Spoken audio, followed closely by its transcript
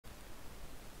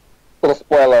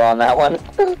spoiler on that one.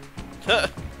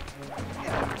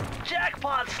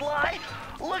 Jackpot, Sly!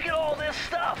 Look at all this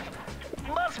stuff!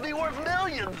 Must be worth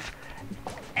millions!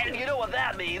 And you know what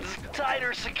that means?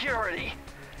 Tighter security.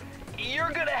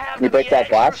 You're gonna have to be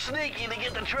extra sneaky to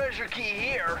get the treasure key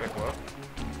here.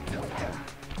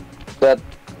 The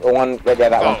one right there,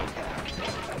 that one.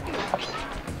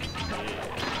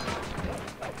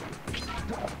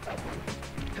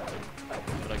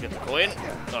 Did I get the coin?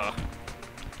 Oh.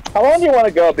 How long do you want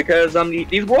to go? Because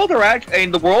these worlds are actually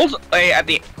the worlds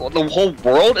the whole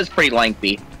world is pretty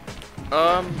lengthy.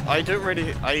 I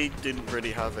didn't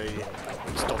really have a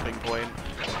stopping point.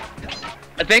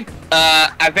 I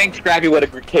think Scrappy would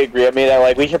agree with me that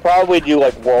like we should probably do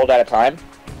like world at a time.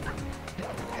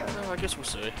 I guess we'll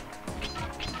see.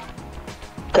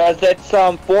 Cause it's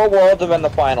 4 worlds and then the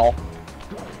final.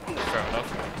 Fair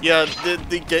enough. Yeah,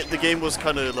 the game was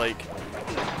kind of like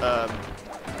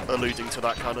alluding to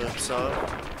that kind of stuff.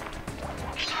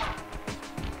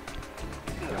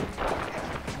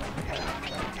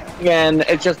 And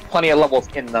it's just plenty of levels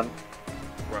in them.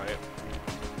 Right.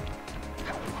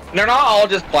 They're not all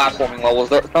just platforming levels.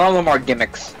 Some of them are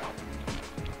gimmicks.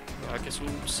 I guess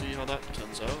we'll see how that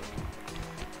turns out.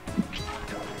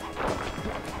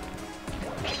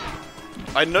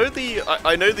 I know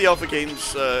the other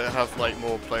games have like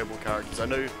more playable characters. I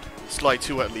know Sly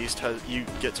 2 at least you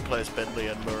get to play as Bentley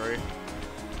and Murray.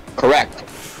 Correct.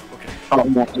 Okay. Oh,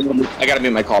 I gotta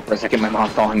mute my call for a second. My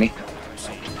mom's calling me. I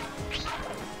see.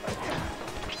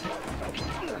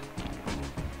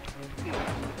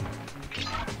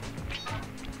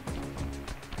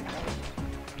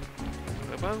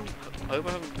 I hope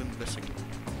I haven't been missing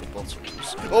the bottles.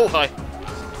 Oh, hi!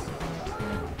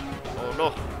 Oh,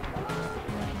 no.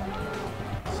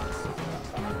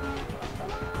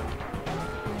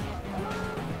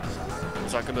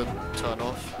 Is that gonna turn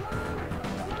off?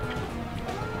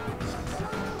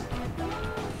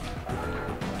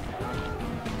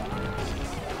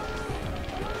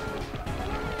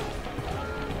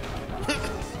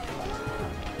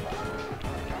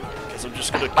 Guess I'm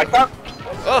just gonna...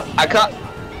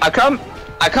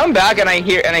 I come back and I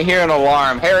hear an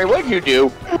alarm. Harry, what'd you do?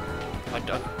 I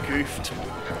goofed.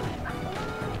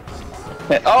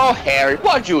 Oh, Harry,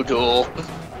 what'd you do?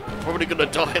 Probably gonna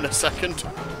die in a second.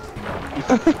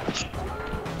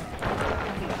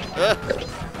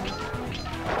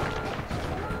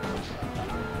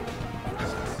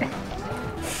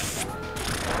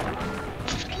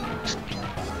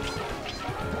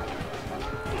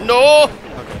 No!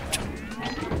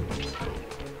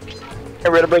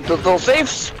 Get rid of those little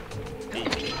safes.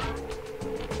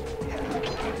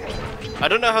 I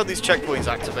don't know how these checkpoints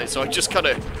activate, so I just kind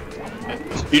of...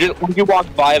 When you walk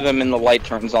by them and the light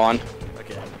turns on.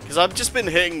 Okay. Because I've just been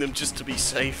hitting them just to be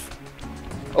safe.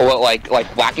 Oh, what, like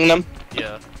whacking them?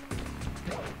 Yeah.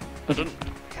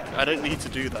 I don't need to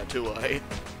do that, do I?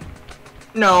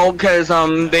 No, because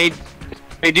they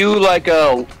do like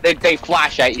they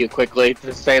flash at you quickly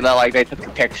to say that like they took a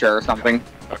picture or something.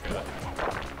 Okay.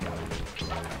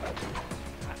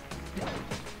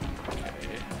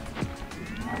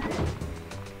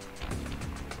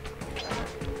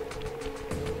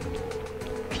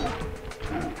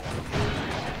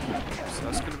 So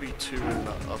that's gonna be 2 in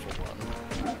that other one.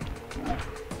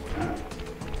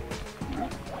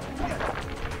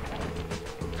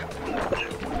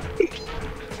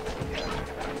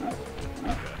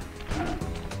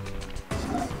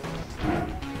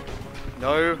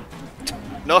 No!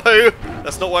 No!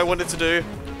 That's not what I wanted to do!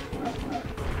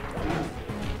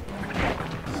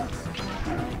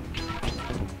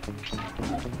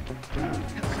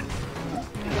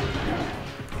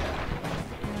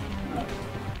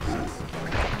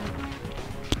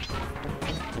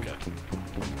 Okay.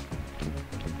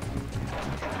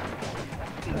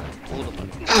 All of them.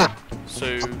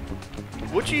 So,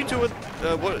 what do you do with...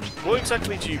 what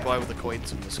exactly do you buy with the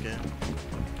coins in this game?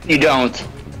 You don't.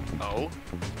 Oh?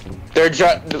 They're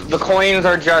just the coins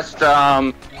are just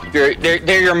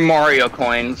they're your Mario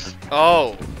coins.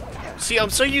 Oh. See,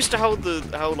 I'm so used to how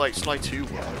like Sly 2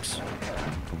 works.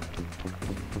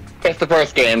 It's the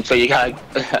first game, so you gotta.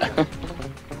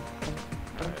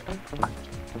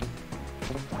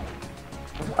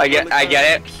 I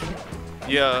get it.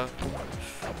 Yeah.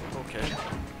 Okay.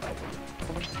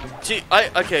 See,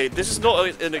 okay, this is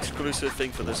not an exclusive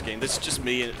thing for this game. This is just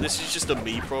me. This is just a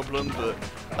me problem. But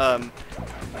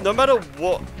no matter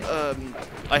what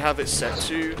I have it set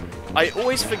to, I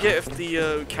always forget if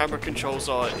the camera controls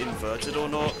are inverted or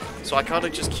not. So I kind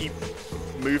of just keep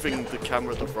moving the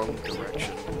camera the wrong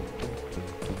direction.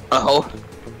 Oh.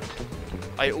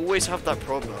 I always have that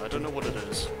problem. I don't know what it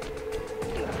is.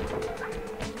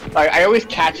 Like, I always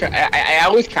catch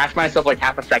myself like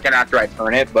half a second after I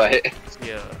turn it, but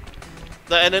Yeah.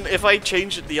 And then if I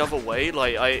change it the other way,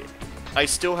 like I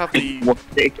still have the.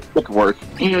 It looks worse.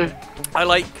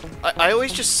 I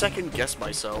always just second guess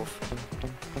myself.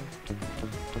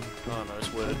 Oh no,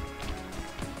 it's weird.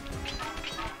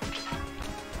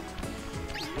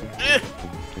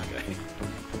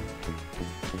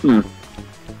 Okay.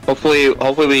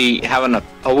 Hopefully we have enough.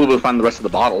 Hopefully we'll find the rest of the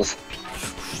bottles.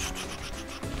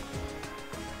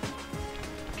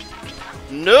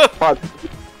 No! I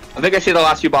think I see the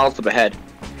last few bottles up ahead.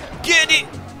 Get it!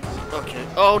 Okay.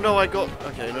 Oh no, I got.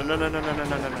 Okay, no.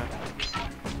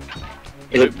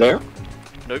 Is it there?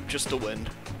 Nope, just the wind.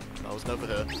 I was never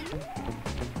here.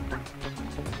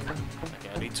 Okay,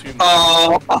 I need 2 more.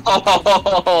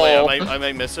 Oh! Wait, am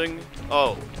I missing?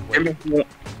 Oh. Wait.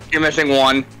 You're missing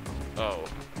one. Oh.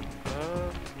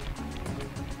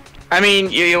 I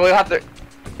mean, you'll have to.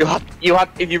 You'll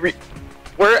have if you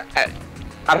where.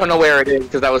 I don't know where it is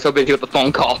because I was so busy with the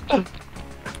phone call.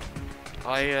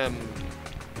 I am.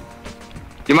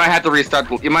 You might have to restart.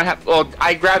 You might have. Well,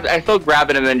 I still grab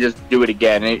it and then just do it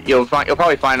again. You'll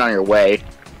probably find it on your way.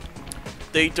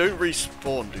 They don't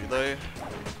respawn, do they?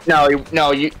 No.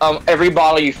 Every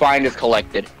bottle you find is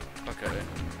collected. Okay.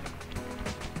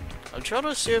 I'm trying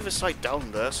to see if it's like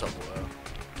down there somewhere.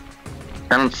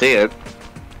 I don't see it.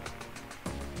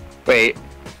 Wait.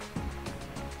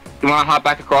 You want to hop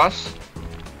back across?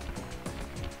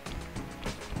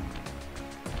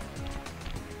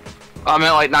 I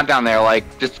mean, like, not down there, like,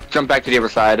 just jump back to the other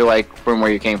side, like, from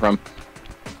where you came from.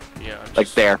 Yeah,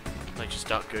 like, there. Like, just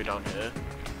go down here.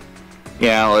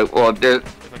 Yeah, like, well,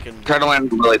 if I can... try to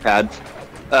land on the lily pads.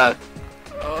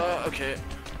 Okay.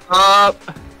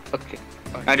 Okay.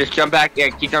 Now just jump back,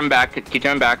 yeah, keep jumping back,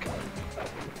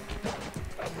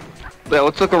 Yeah,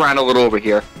 let's look around a little over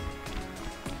here.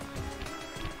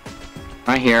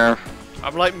 Right here.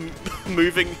 I'm, like,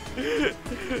 moving...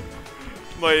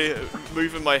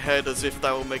 moving my head as if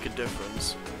that will make a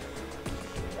difference.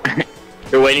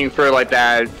 You're waiting for like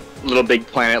that little big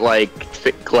planet like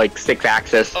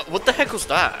 6-axis. What the heck was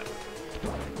that?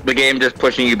 The game just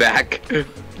pushing you back.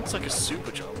 It's like a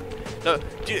super jump. No,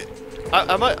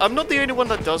 I'm not the only one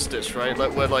that does this, right?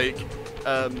 Like where like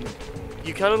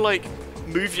you kind of like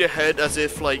move your head as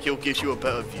if like it'll give you a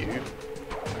better view.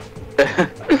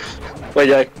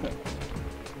 Wait,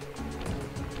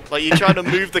 like you're trying to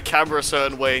move the camera a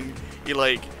certain way, and you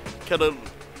like kind of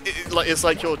like it's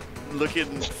like you're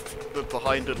looking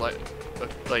behind it, like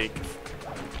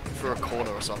through a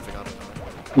corner or something. I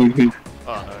don't know.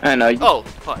 Oh no. I know. Oh,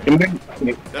 hi.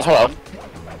 That's hello.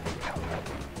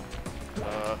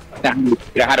 Fun.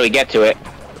 Now, how do we get to it?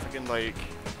 If I can like.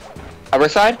 Other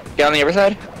side? Get on the other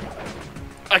side?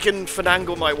 I can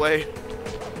finagle my way.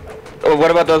 Or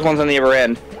what about those ones on the other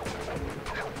end?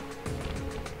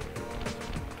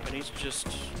 Just...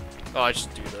 Oh, I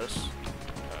just do this.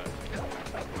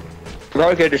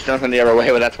 Probably could have just done it the other way,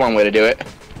 but that's one way to do it.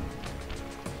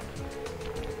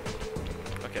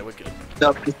 Okay, we're good.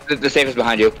 No, the safe is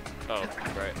behind you. Oh,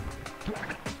 right.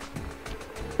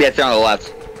 Yeah, it's down on the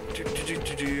left.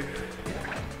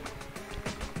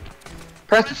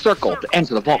 Press the circle to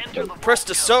enter the vault. Press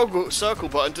the circle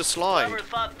button to slide. Whoever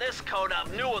thought this code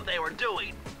up knew what they were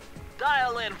doing.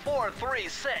 Dial in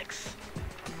 436.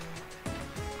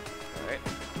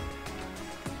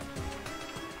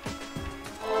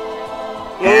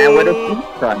 And where does it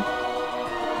from?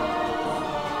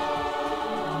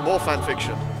 More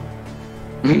fanfiction.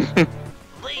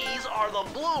 These are the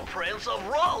blueprints of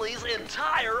Raleigh's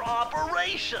entire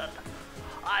operation.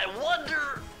 I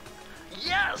wonder...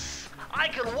 Yes! I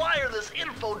can wire this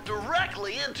info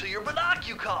directly into your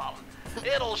binocucom.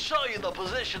 It'll show you the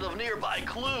position of nearby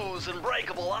clues and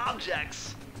breakable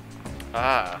objects.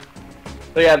 Ah.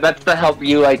 So yeah, that's to help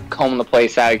you like comb the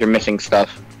place out if you're missing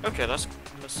stuff. Okay, that's nice.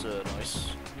 So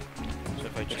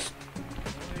if I just...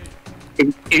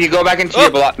 If you go back into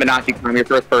your binocular, your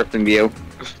first person view.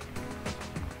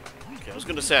 Okay, I was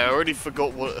gonna say, I already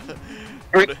forgot what...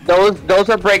 Those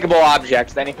are breakable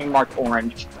objects, anything marked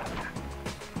orange.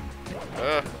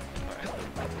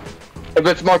 If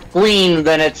it's marked green,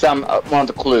 then it's one of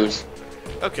the clues.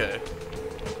 Okay.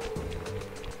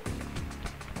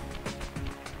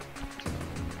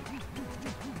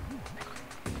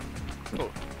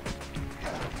 Cool.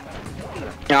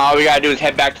 Now all we gotta do is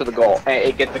head back to the goal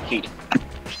and get the key.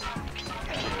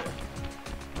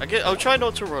 I'll try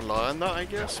not to rely on that, I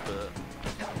guess, but...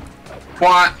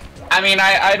 Well, I mean,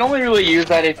 I'd only really use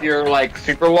that if you're like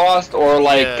super lost, or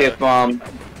like if you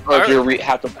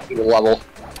have to beat the level.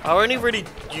 I only really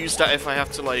use that if I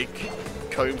have to like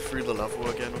comb through the level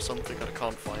again or something and I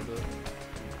can't find it.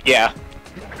 Yeah.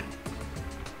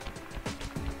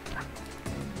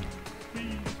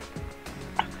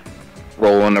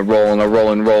 Rolling and rolling and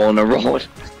rolling, rolling and rolling.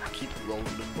 Keep rolling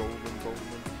and rolling and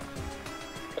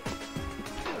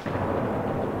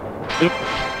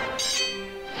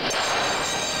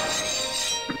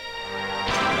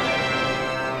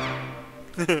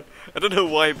rolling. I don't know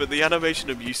why, but the animation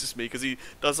amuses me because he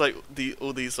does like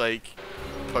all these like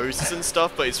poses and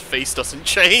stuff, but his face doesn't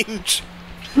change.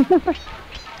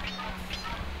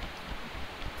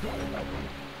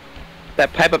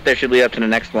 That pipe up there should lead up to the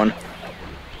next one.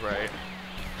 Right.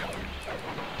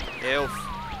 Elf.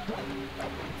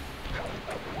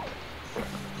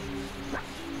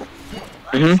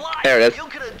 There it is. You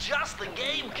can adjust the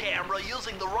game camera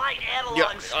using the right analog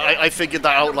Yeah, stick. I figured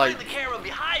that out like the camera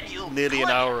behind you, nearly an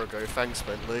hour ago. Thanks,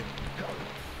 Bentley.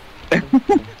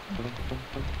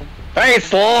 Hey,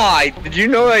 Sly! Did you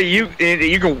know that you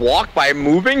can walk by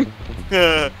moving?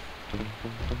 Oh!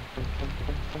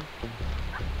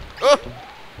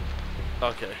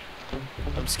 Okay.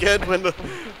 I'm scared when the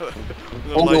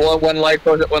when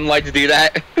lights do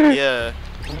that. Yeah.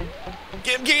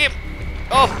 Get him! Get him!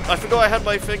 Oh, I forgot I had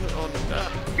my thing on.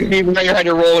 Even though you had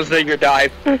your roll and then your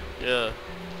dive. Yeah.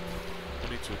 I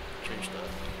need to change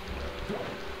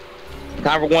that.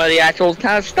 Time for one of the actual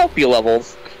kind of stealthy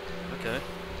levels. Okay.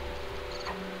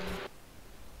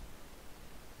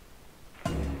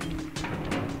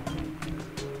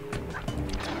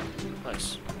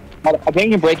 Nice. I think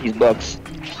you can break these books.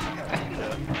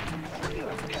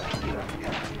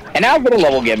 And now for the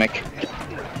level gimmick.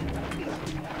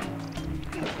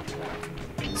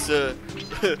 So,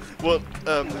 what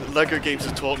Lego games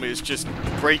have taught me is just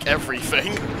break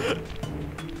everything.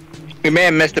 We may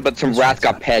have missed it, but some rats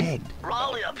got pegged.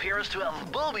 Raleigh appears to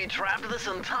have booby-trapped this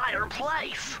entire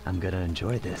place. I'm gonna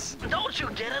enjoy this. Don't you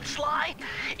get it, Sly?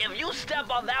 If you step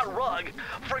on that rug,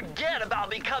 forget about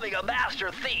becoming a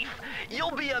master thief.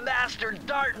 You'll be a master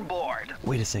dartboard.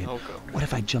 Wait a second. Okay. What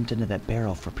if I jumped into that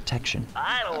barrel for protection?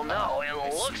 I don't know. It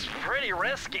looks pretty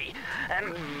risky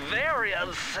and very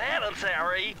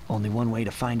unsanitary. Only one way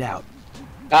to find out.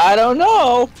 I don't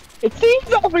know. It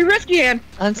seems awfully risky and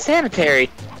unsanitary,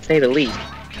 to say the least.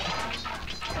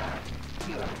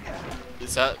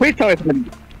 Is that Please tell me if I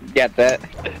can get that.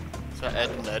 is that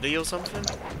Ed and Eddie or something?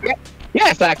 Yeah.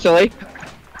 Yes, actually.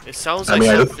 It sounds I like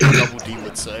mean, something Double D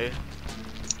would say.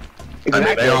 I mean,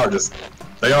 Exactly.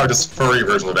 they are just furry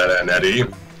versions of Ed and Eddie.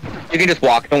 You can just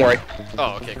walk. Don't worry.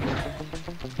 Oh, okay, cool.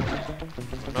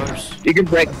 Nice. You can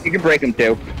break them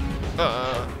too.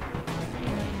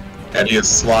 Eddie is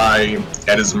Sly,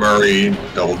 Ed is Murray,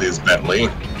 Double D is Bentley.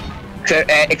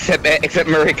 Except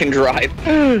Murray can drive.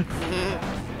 That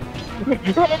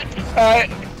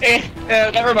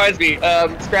reminds me.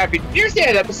 Scrappy, did you see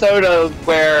an episode of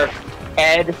where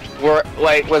Ed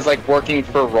was working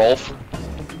for Rolf?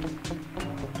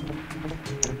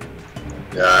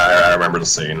 Yeah, I remember the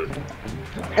scene.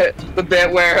 The bit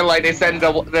where they send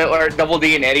Double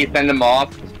D and Eddie send him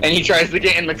off, and he tries to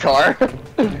get in the car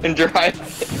and drive.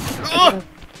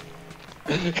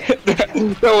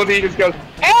 Double D just goes,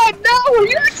 "Ed, no,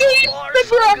 you're seeing the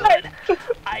drive."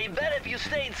 I bet if you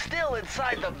stayed still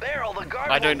inside the barrel, the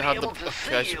guard I don't won't have be the. able to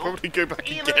Okay, I see should you, probably go back and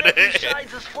even get if he it.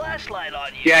 shines his flashlight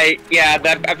on you. Yeah.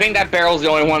 I think that barrel's the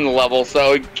only one on the level,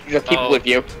 so just keep it with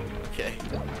you. Okay.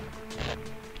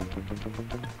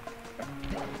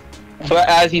 So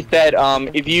as he said,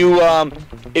 if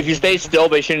you stay still,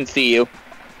 they shouldn't see you.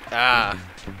 Ah.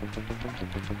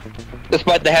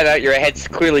 Despite the your head's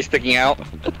clearly sticking out.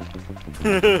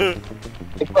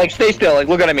 It's like, stay still,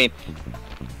 look what I mean.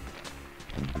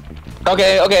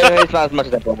 Okay, it's not as much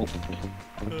as that bubble.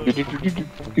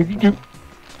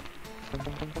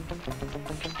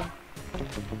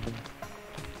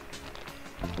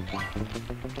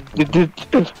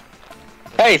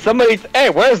 Hey,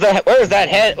 where's that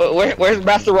head? Where's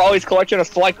Master Raleigh's collection of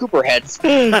Sly Cooper heads?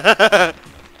 Die!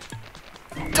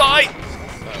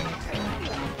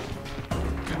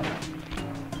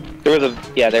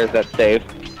 There's that save.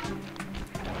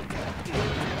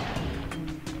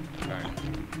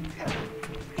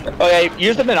 Okay,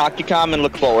 use the Minocticom and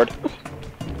look forward.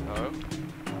 Oh.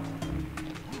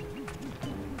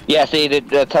 Yeah, see,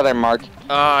 that's how they're marked.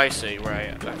 Oh, I see.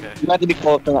 Right. Okay. You have to be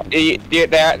close enough.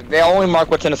 They only mark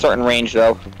what's in a certain range,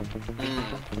 though.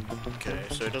 Okay,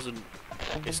 so it doesn't.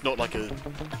 It's not like a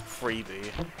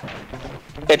freebie.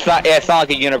 It's not like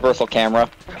a universal camera.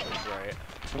 Right.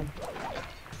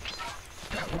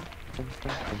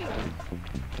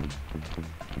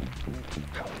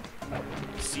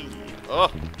 See.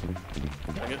 Oh.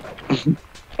 Dang it.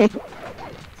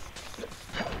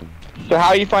 So how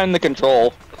are you finding the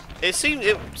control? It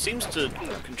seems to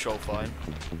control fine.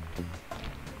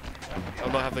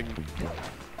 I'm not having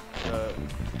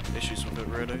issues with it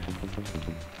really.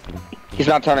 He's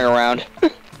not turning around.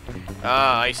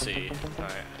 Ah, I see.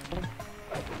 Alright.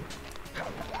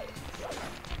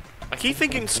 I keep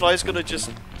thinking Sly's gonna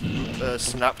just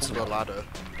snap to the ladder.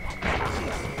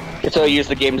 You're so used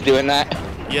to games doing that.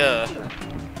 Yeah.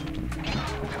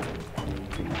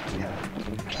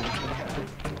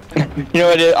 You know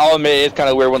what it is? I'll admit it's kind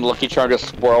of weird when the Lucky Charm just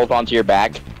swirls onto your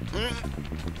back.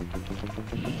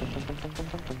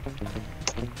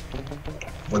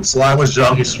 When Sly was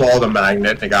young, he swallowed a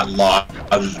magnet and it got lodged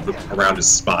around his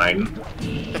spine.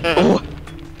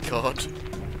 God.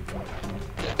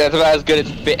 That's about as good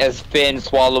as Finn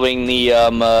swallowing the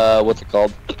what's it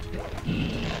called?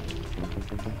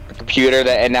 The computer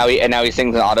that and now he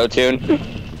sings an auto tune.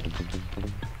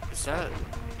 Is that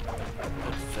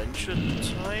Adventure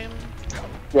Time?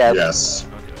 Yeah. Yes.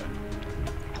 Okay.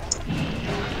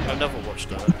 I've never watched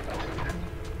that.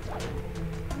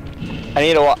 I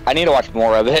need to watch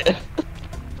more of it.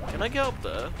 Can I get up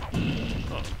there?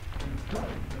 Oh.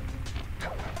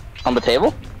 On the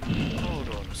table? Hold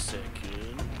on a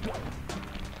second.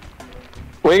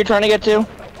 Where are you trying to get to?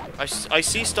 I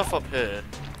see stuff up here.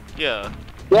 Yeah.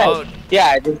 Yeah. Oh,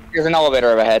 Yeah. There's an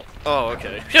elevator up ahead. oh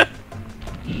okay.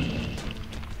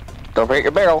 Don't break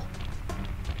your barrel.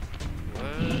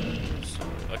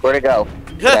 Okay. Where'd it go?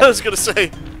 Yeah, I was gonna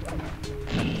say.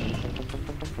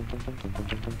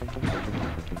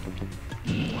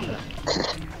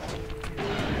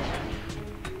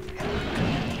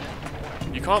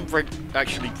 You can't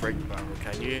actually break the barrel,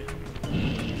 can you?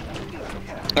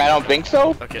 I don't think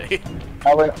so. Okay.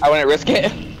 I wouldn't risk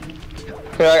it.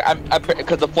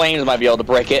 Because the flames might be able to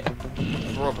break it.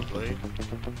 Probably.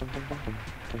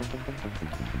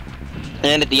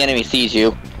 And if the enemy sees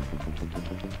you.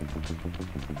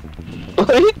 What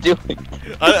are you doing?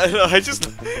 I just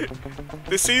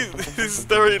this is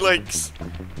very like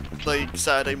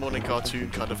Saturday morning cartoon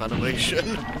kind of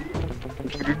animation.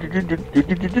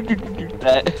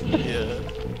 Yeah.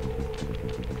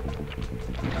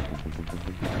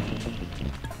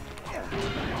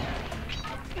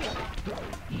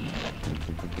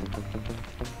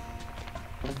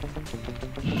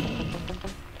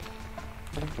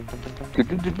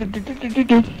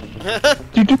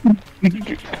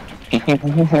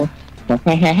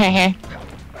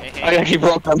 I actually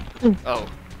broke them. Oh,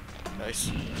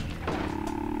 nice.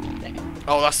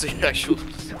 Oh, that's the actual.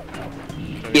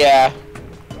 Yeah.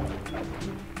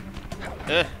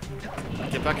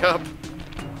 Get back up.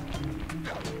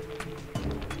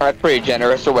 That's pretty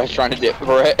generous for what he's trying to do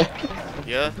for it.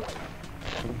 Yeah.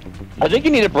 I think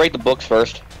you need to break the books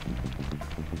first.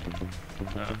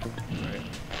 Right.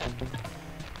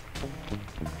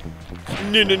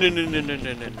 No, no, no, no, no, no,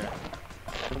 no, no, no.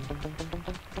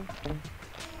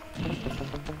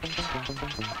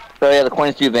 So yeah, the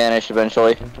coins do vanish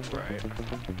eventually. Right.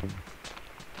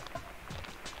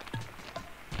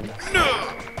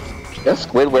 There's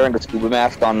squid wearing the scuba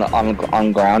mask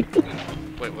on ground.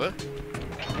 Wait, what?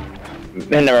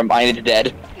 And never mind, it's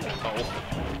dead. Oh.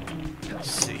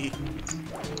 Let's see.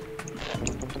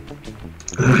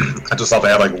 I just thought they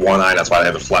had like one eye, that's why they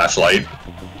had the flashlight.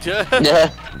 Yeah.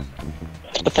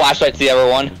 The flashlight's the other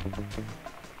one.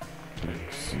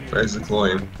 Where's the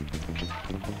coin?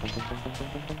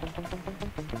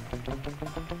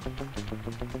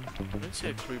 I don't see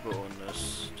a clue book on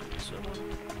this.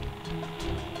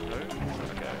 No?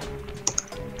 Okay.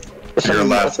 There's some,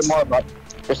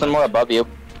 there's some more above you.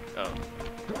 Oh.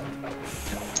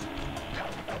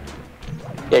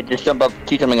 Yeah, just jump up,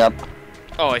 keep jumping up.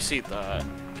 Oh, I see that.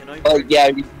 Can I? Oh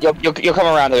yeah, you'll come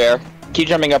around there. Keep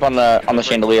jumping up on the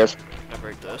chandeliers. Can I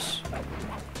break this?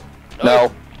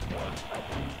 No.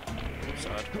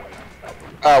 Sad.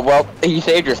 Oh well, you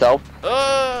saved yourself.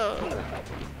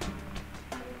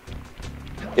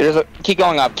 Keep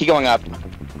going up. Keep going up.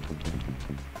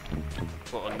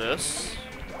 What, on this?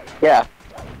 Yeah.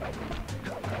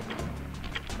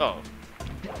 Oh.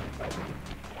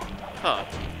 Huh.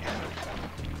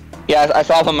 Yeah, I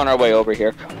saw them on our way over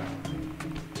here.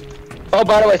 Oh,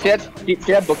 by the way, see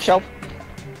that bookshelf?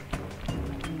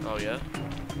 Oh yeah?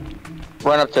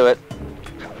 Run up to it.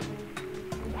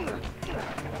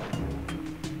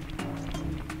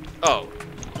 Oh.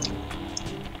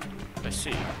 I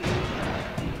see.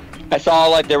 I saw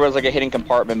like there was like a hidden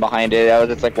compartment behind it. I was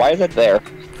just like, why is it there?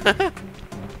 Yeah,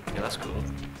 that's cool.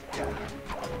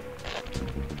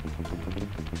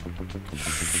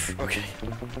 Okay.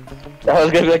 I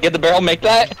was gonna be like, get the barrel, make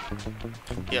that?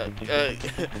 Yeah,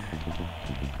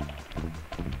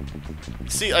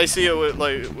 See, I see it with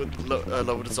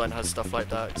level design has stuff like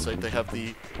that. So they have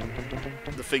the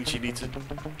things you need to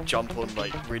jump on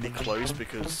like really close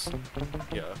because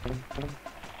you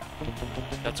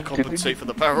have to compensate for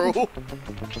the barrel.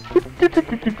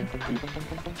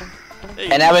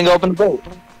 Hey. And now we can open the boat.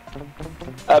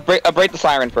 Break the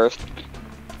siren first.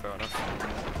 Fair enough.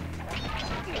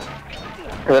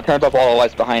 Because it turns off all the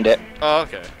lights behind it. Oh,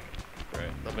 okay. Great,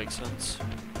 that makes sense.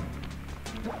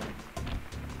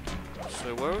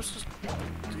 So where was the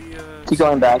Keep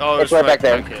going back. Oh, it's right back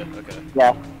there. Back here. Okay.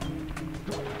 Yeah.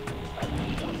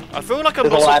 I feel like I'm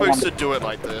There's not supposed to do it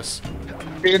like this.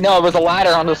 No, there was a ladder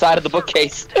on the side of the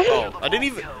bookcase. Oh, I didn't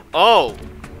even. Oh,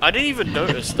 I didn't even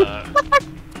notice that.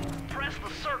 Press the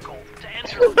circle to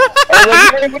enter the vault.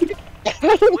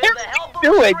 With the help of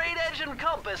the straight edge and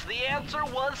compass, the answer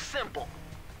was simple.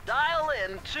 Dial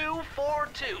in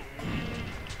 242.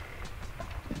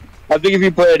 I think if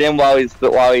you put it in while he's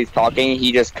talking,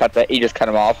 he just cut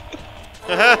him off.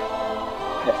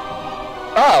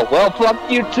 Oh well, fuck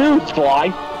you too,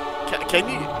 Sly. Can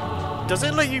you? Does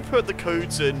it let you put the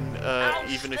codes in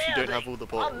even if you don't have all the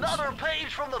bottles? Another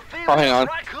page from the Thievius Oh, hang on.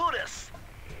 Raccoonus.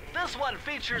 This one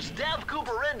features Dev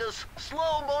Cooperenda's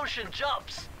slow motion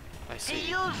jumps. I see.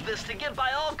 He used this to get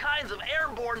by all kinds of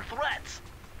airborne threats.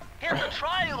 Hit the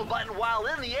triangle button while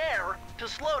in the air to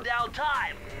slow down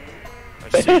time. I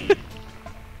see.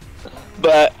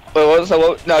 But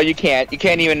no, you can't. You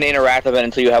can't even interact with it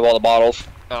until you have all the bottles.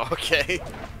 Oh, okay.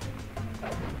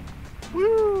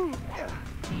 Woo!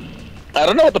 I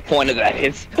don't know what the point of that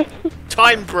is.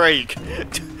 Time break.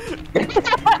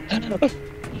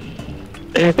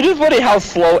 It's just funny how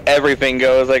slow everything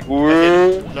goes. Like,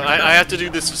 woo. No, I have to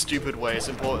do this a stupid way. It's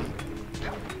important.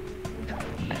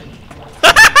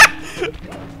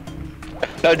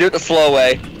 No, do it the slow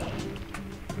way.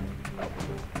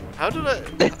 How did I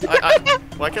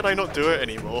why can I not do it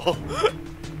anymore?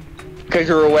 Because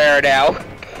you're aware now.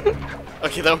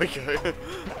 Okay, there we go.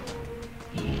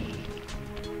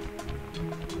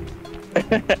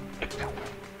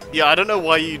 Yeah, I don't know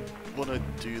why you want to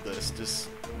do this. Just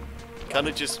kind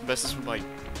of just messes with my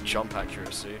jump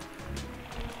accuracy.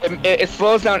 It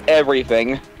slows down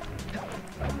everything.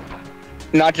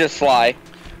 Not just Sly.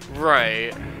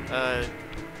 Right.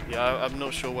 Yeah, I'm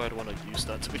not sure why I'd want to use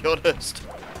that, to be honest.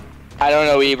 I don't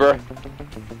know either.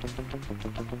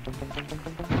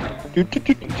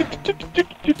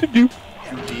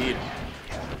 Indeed.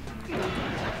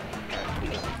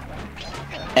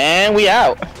 And we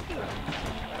out.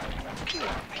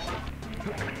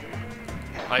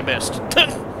 I missed.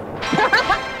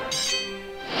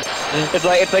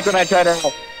 It's like when I try to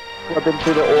slip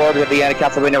into the orb at the end of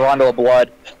Castlevania Rondo of Blood.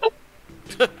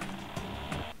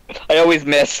 I always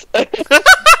miss.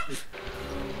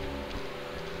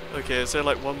 Okay, is there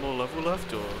like one more level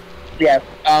left, or? Yeah.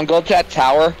 Go to that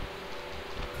tower.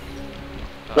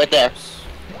 Right there.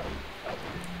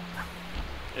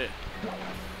 Yeah.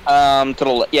 To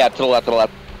the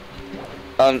left.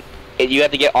 You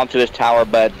have to get onto this tower,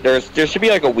 but there should be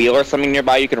like a wheel or something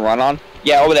nearby you can run on.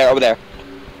 Yeah, over there.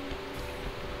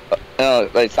 No,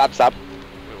 like stop. Wait,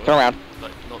 Turn around.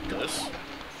 Like, not this?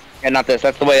 Yeah, not this.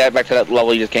 That's the way back to that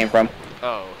level you just came from.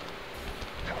 Oh.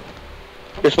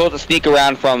 You're supposed to sneak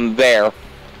around from there.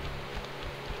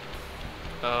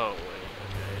 Oh, wait,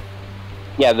 okay.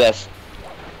 Yeah, this.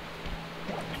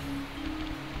 How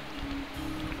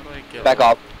do I get Back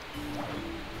off.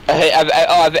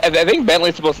 I think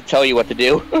Bentley's supposed to tell you what to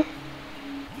do.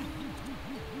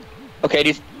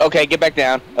 Okay, get back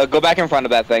down. Go back in front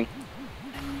of that thing.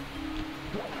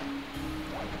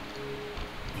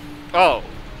 Oh.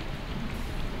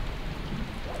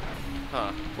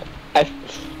 Huh.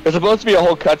 There's supposed to be a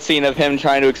whole cutscene of him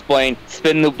trying to explain,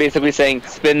 basically saying,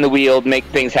 spin the wheel, make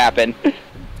things happen.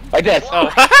 Like this. Oh.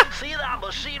 See that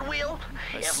machine wheel?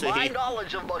 If my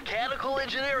knowledge of mechanical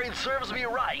engineering serves me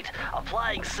right,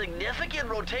 applying significant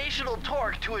rotational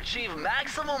torque to achieve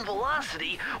maximum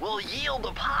velocity will yield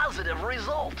a positive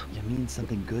result. You mean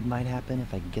something good might happen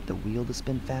if I can get the wheel to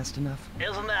spin fast enough?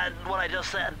 Isn't that what I just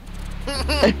said?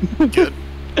 Good.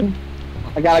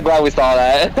 I gotta glad we saw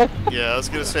that. Yeah, I was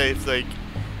gonna say, it's like,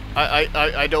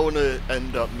 I don't want to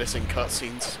end up missing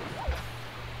cutscenes.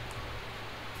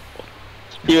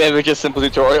 You ever just simple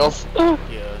tutorials?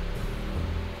 Yeah.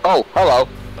 Oh, hello.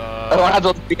 We're not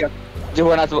supposed to be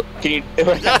we're not supposed, can you...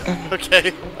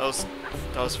 Okay,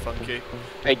 that was funky.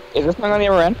 Hey, is this thing on the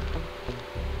other end?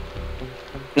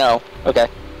 No, okay.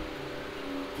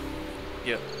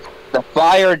 Yep. The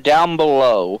fire down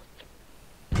below.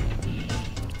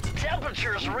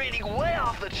 Temperature's reading way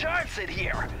off the charts in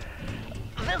here.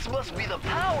 This must be the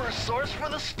power source for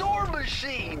the storm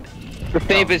machine. The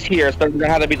save is here, so we're gonna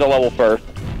have to be the level first.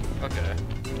 Okay.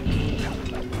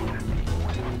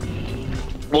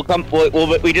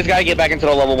 We just gotta get back into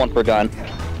the level once we're done.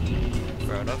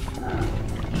 Fair enough.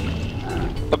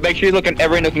 But make sure you look in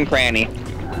every nook and cranny.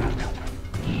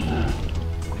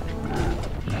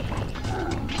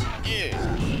 Yeah.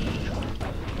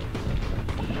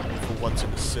 For once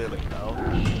in the ceiling now.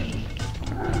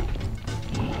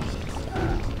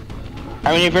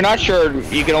 I mean, if you're not sure,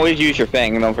 you can always use your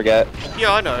thing, don't forget.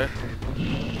 Yeah, I know.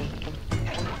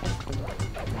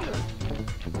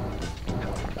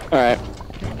 Alright.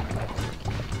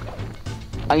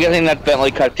 I'm guessing that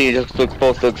Bentley cutscene is just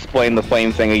supposed to explain the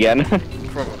flame thing again.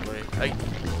 Probably.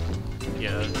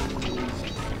 Yeah.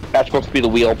 That's supposed to be the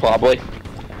wheel, probably.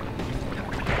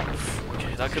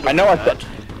 Okay, that could I know I bad. said.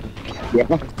 Yeah.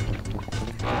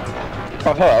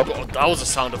 Oh, hello. God, that was a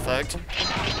sound effect.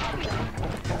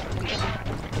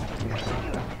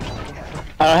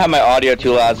 I don't have my audio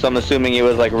too loud, so I'm assuming it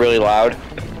was like really loud.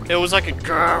 It was like a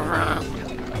grrr.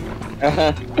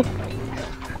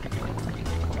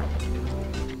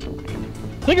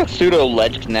 It's like a pseudo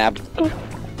ledge snap.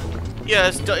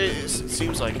 Yeah, it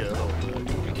seems like it a little bit.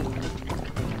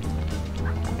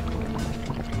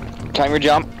 Time your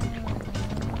jump.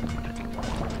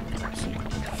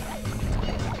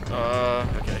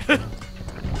 Okay.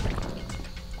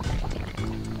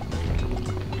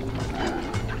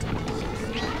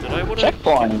 Did I wanna...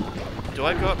 Checkpoint. Do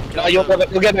I go up? No, you'll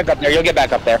get back up there. You'll get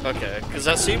back up there. Okay, because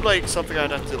that seemed like something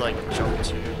I'd have to like jump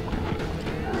to.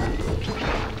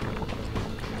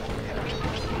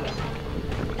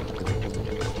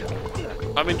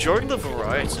 I'm enjoying the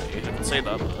variety. I can say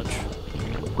that much.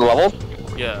 The level?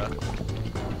 Yeah.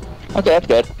 Okay, that's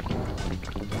good.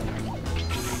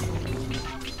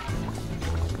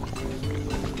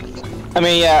 I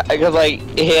mean, yeah, because like,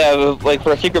 yeah, like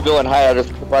for a secret villain hideout, there's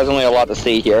surprisingly a lot to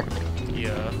see here.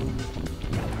 Yeah.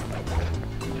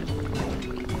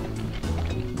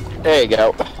 There you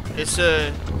go. It's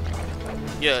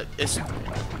yeah, it's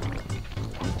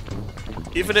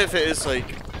even if it is like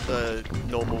a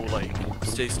normal like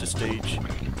stage to stage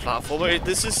platformer,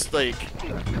 this is like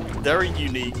very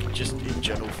unique just in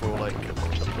general for like a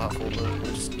platformer,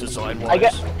 just design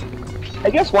wise. I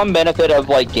guess one benefit of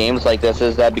like games like this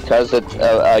is that because it's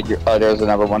there's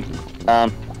another one.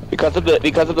 Because of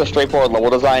the straightforward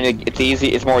level design,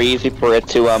 it's more easy for it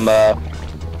to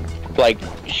like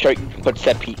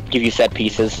give you set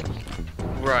pieces.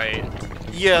 Right.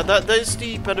 Yeah, that's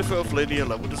the benefit of linear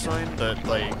level design, that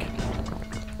like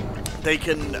they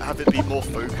can have it be more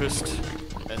focused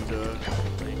and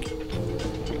like,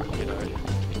 you know.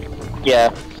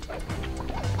 Yeah.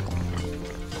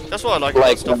 That's what I like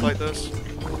about stuff like this.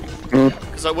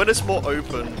 Because like when it's more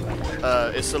open,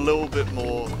 it's a little bit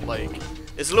more like,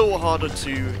 it's a little harder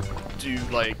to do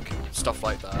like stuff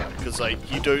like that, because like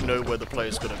you don't know where the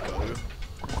player's gonna go.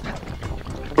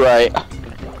 Right.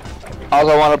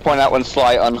 Also, I want to point out when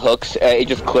Sly unhooks, it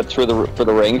just clips through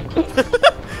the ring.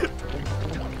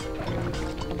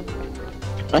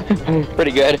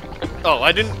 Pretty good. Oh,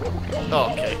 I didn't.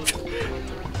 Oh, okay.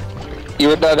 You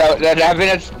would I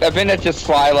think that's just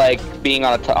Sly like being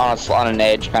on an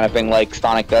edge kind of thing, like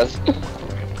Sonic does.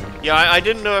 Yeah, I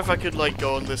didn't know if I could like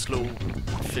go on this little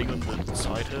thing on the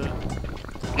side here.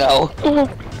 No.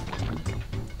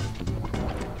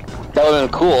 That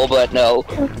would've been cool, but no.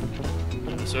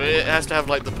 So it has to have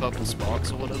like the purple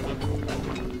sparks or whatever.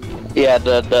 Yeah,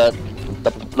 the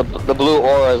blue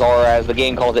auras, or as the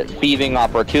game calls it, thieving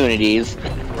opportunities.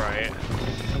 Right.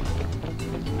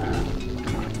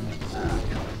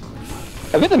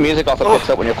 I think the music also picks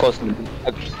up when you're close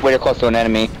to an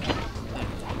enemy.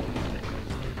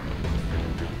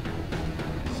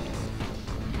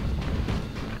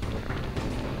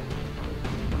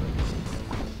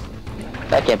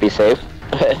 That can't be safe.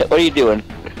 What are you doing?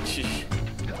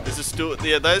 This is still,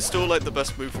 yeah, that is still like the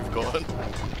best move we've gotten.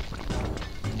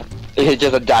 It's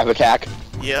just a dive attack.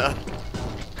 Yeah.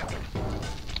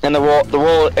 And the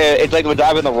roll, it's like the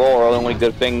dive and the roll are the only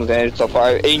good things in it so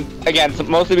far. Again,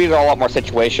 most of these are a lot more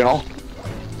situational.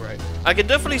 Right. I can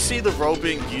definitely see the roll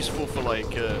being useful for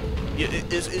like,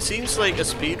 it seems like a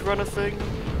speedrunner thing,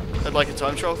 and like a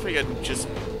time trial thing, and just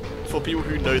for people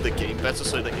who know the game better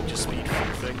so they can just speed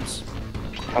through things.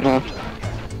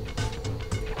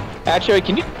 Actually,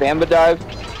 can you samba dive?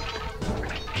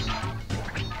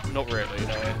 Not really,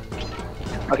 no.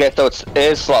 Okay, so it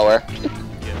is slower.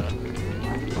 Yeah.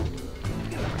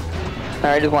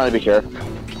 I just wanted to be sure.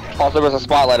 Also, there's a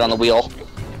spotlight on the wheel.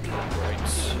 Right.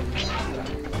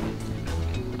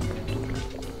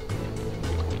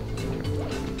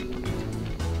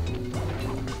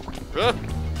 No,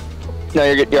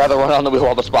 you're either one on the wheel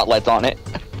while the spotlight's on it.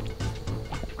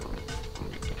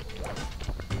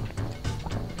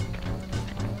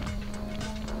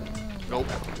 Nope.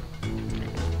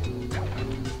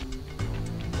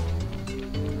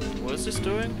 What is this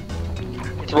doing?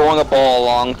 It's rolling a ball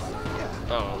along.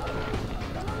 Oh.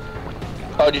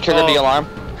 Oh, did you trigger the alarm?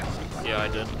 Yeah, I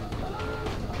did.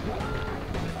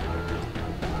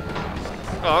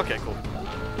 Oh, okay, cool.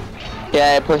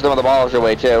 Yeah, it pushed some of the balls your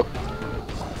way too.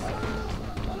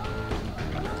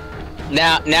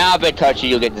 Now if it touches you,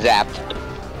 you'll get zapped.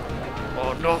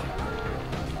 Oh no.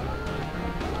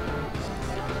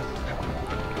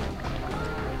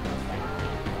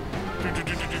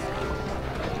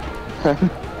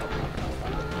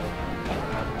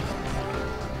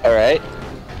 All right.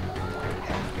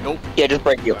 Nope. Yeah, just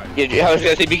break you. I was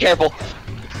gonna say, be careful.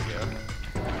 Yeah.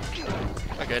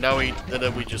 Okay, now we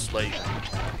just like.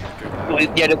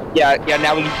 Yeah.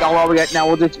 Now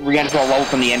we'll just re-enter a level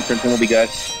from the entrance and we'll be good.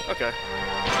 Okay.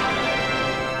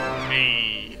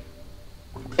 Hey.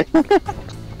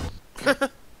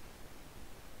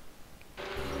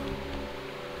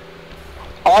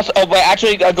 Also, oh, but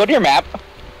actually, go to your map.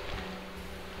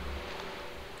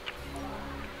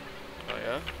 Oh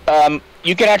yeah.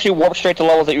 You can actually warp straight to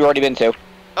levels that you've already been to.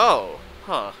 Oh.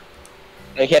 Huh.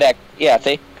 Like hit X. Yeah,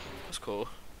 see. That's cool.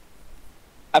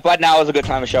 I thought now was a good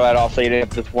time to show it off, so you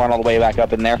didn't have to run all the way back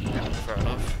up in there. Fair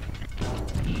enough.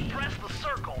 Press the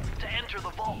circle to enter the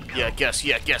vault. Yeah, guess.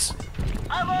 Yeah, guess.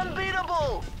 I'm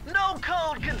unbeatable! No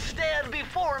code can stand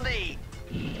before me!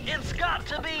 It's got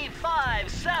to be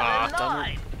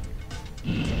 579!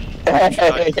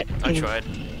 I tried.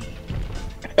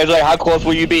 It's like, how close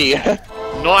will you be?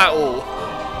 Not at all.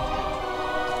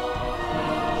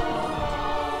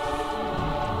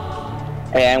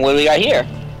 And what do we got here?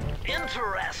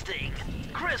 Interesting!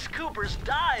 Chris Cooper's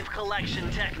dive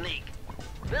collection technique.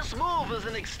 This move is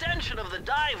an extension of the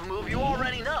dive move you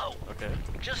already know. Okay.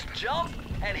 Just jump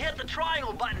and hit the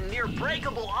triangle button near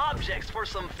breakable objects for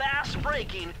some fast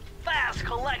braking, fast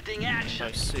collecting action.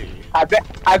 I see.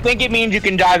 I think it means you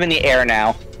can dive in the air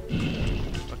now.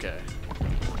 Okay.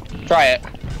 Try it.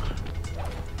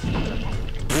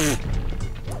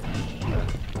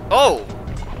 Oh!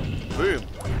 Boom.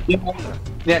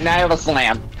 Yeah, now you have a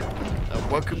slam.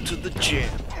 Welcome to the gym.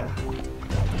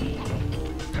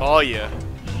 Oh yeah.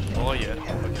 Oh yeah.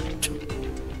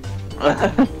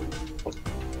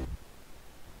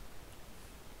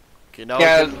 Okay, now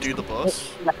Yeah. we can do the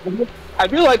boss. I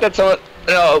feel like that's a...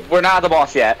 No, we're not the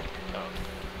boss yet. Oh.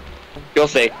 You'll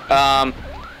see.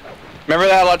 Remember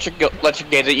that electric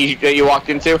gate that you walked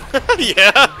into?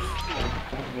 Yeah.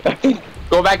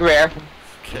 Go back there.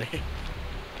 Okay.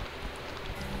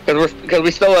 Because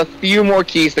we still have a few more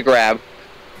keys to grab.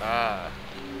 Ah.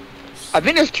 I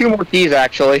think there's 2 more keys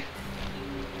actually.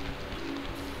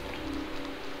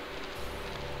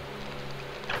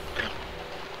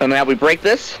 And now we break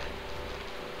this.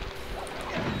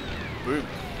 Boom.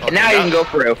 Okay, And now you can go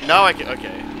through. Now I can.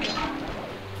 Okay.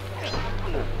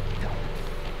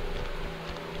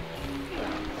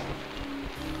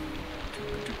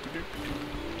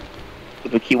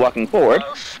 We keep walking forward.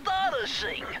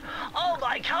 Astonishing! All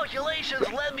my calculations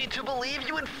led me to believe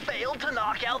you had failed to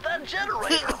knock out that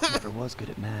generator. Never was good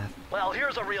at math. Well,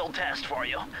 here's a real test for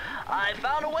you. I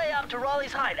found a way out to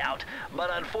Raleigh's hideout, but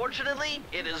unfortunately,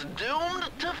 it is doomed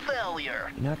to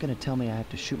failure. You're not gonna tell me I have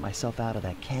to shoot myself out of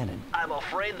that cannon. I'm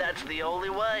afraid that's the only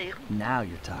way. Now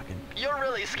you're talking. You're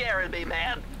really scaring me,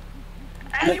 man.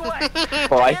 Anyway, to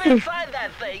Well, get inside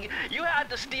that thing, you had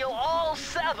to steal all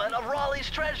 7 of Raleigh's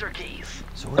treasure keys.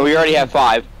 So And we already have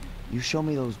 5. You show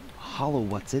me those hollow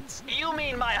what's-its? You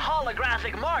mean my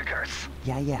holographic markers?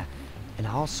 Yeah. And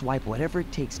I'll swipe whatever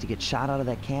it takes to get shot out of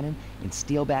that cannon and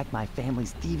steal back my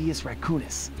family's Thievius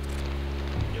Raccoonus.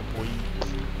 Yeah, boy.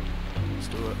 Let's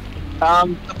do it.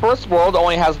 The first world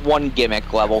only has 1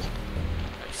 gimmick level.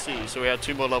 I see. So we have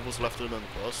 2 more levels left in the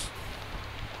boss.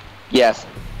 Yes.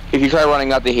 If you try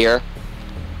running up to here,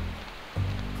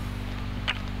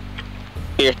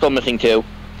 you're still missing 2.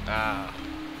 Ah.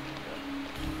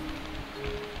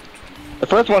 The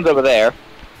first one's over there.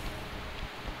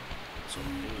 So,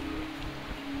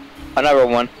 Another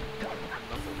one.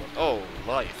 oh,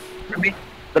 life.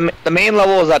 The main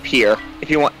level is up here.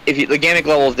 The gimmick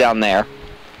level is down there.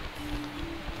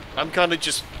 I'm kind of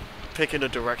just picking a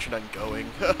direction I'm going.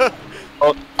 Oh,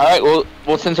 all right.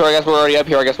 Well, since I guess we're already up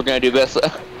here, I guess we're gonna do this.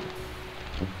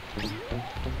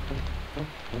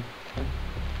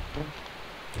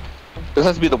 This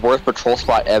has to be the worst patrol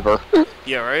spot ever.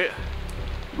 Yeah, right?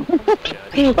 Look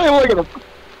at him.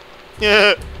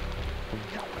 Yeah.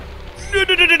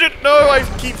 No, I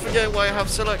keep forgetting what I have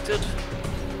selected.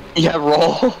 Yeah,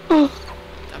 roll. Damn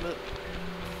it.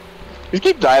 Just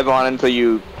keep diving on until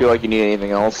you feel like you need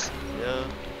anything else. Yeah.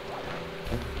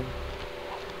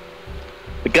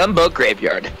 The gunboat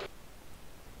graveyard.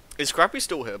 Is Scrappy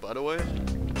still here, by the way?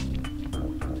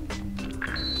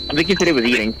 I think he said he was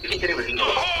eating.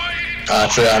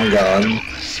 Actually, I'm gone.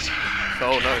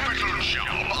 Oh no.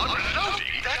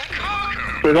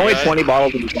 There's only 20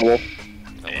 bottles in the bottle.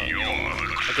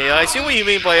 Okay, I see what you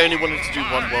mean by only wanting to do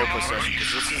one world per session,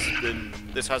 because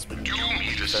this has been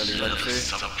fairly lengthy.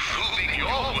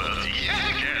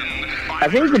 I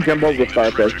think we can jump over the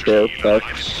starfish too, so.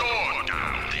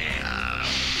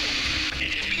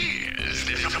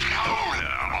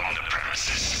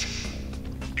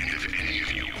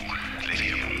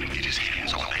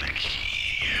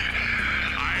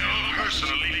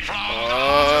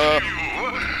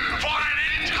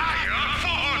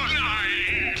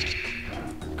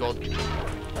 God.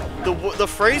 The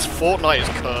phrase Fortnite is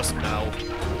cursed now.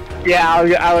 Yeah,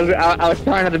 I was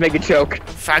trying not to make a joke.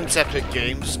 Thanks, Epic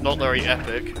Games. Not very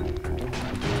epic.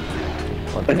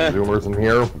 Zoomers in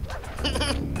here.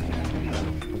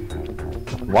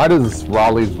 Why does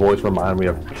Raleigh's voice remind me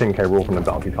of King K. Rool from the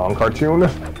Donkey Kong cartoon?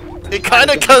 It kind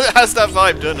of has that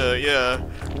vibe, doesn't it? Yeah.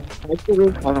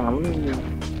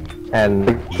 And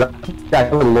yeah,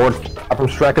 the Lord from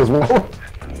Shrek as well.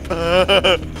 How do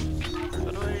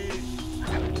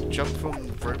I jump from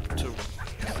rope to...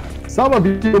 Some of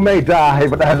you may die,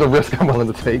 but that's a risk I'm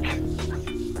willing to take.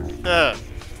 Yeah.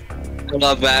 I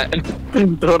love that. It's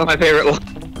one of my favorite ones.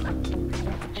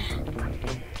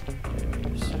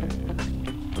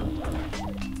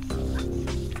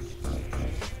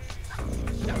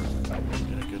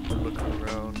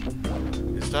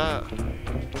 That?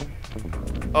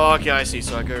 Oh, okay, I see.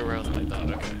 So I go around like that.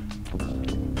 Okay.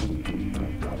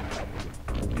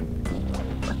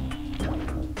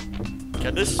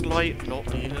 Can this light not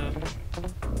be here?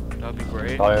 That'd be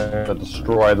great. I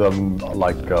destroy them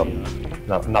like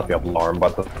not the alarm,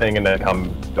 but the thing, and then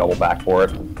come double back for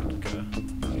it. Okay.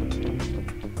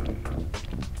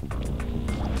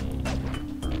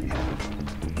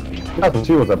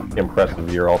 2002 was a pretty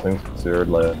impressive year, all things considered.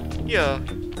 Like, Yeah.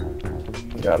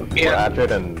 got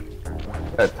Ratchet and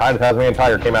Tide of Tasmanian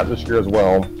Tiger came out this year as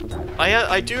well.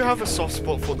 I do have a soft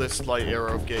spot for this like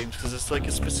era of games because it's like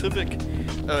a specific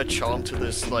charm to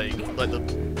this like the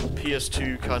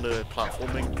PS2 kind of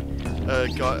platforming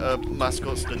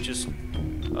mascots that just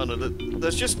I don't know,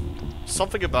 there's just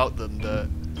something about them that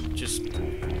just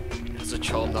has a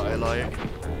charm that I like.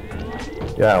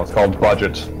 Yeah, it was called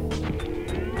Budget.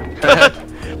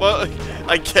 Well,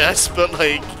 I guess, but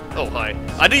like, oh hi,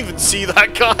 I didn't even see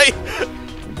that guy.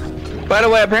 By the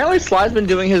way, apparently Sly's been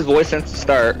doing his voice since the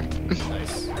start.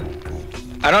 Nice.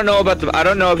 I don't know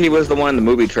if he was the one in the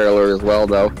movie trailer as well,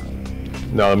 though.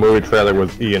 No, the movie trailer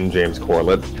was Ian James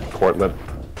Corlett.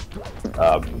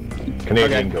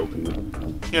 Canadian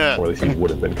Goku. Yeah. Or at least he would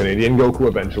have been Canadian Goku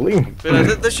eventually.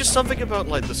 But there's just something about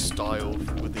like the style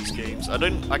with these games. I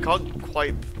can't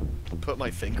quite put my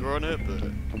finger on it,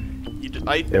 but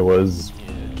it was.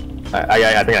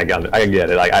 I think I got it. I get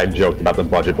it. Like, I joked about the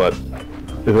budget, but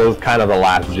this was kind of the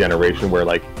last generation where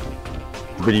like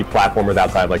 3D platformers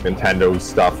outside like Nintendo's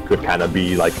stuff could kind of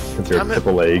be like considered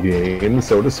AAA games,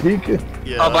 so to speak.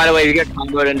 Yeah. Oh, by the way, if you get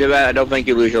comboed into it, I don't think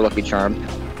you lose your lucky charm.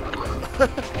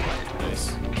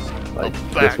 Nice. Like,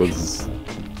 this was.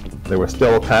 They were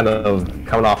still kind of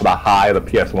coming off the high of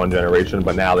the PS1 generation,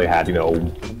 but now they had, you know,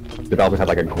 developers had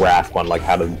like a grasp on like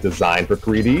how to design for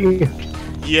 3D.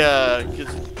 Yeah.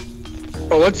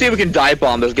 Oh, let's see if we can dive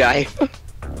bomb this guy. Oh,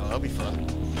 that'll be fun.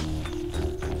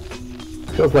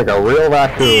 Feels like a real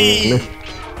raccoon.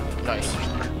 Nice.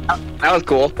 That was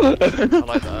cool. I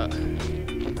like that.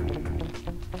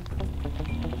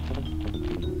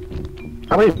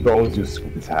 How many phones do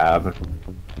Squids have?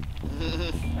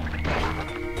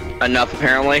 Enough,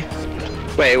 apparently.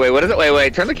 Wait, what is it?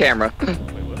 Wait, turn the camera. Wait,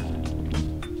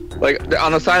 what? Like,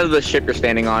 on the side of the ship you're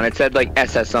standing on, it said, like,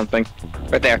 SS something.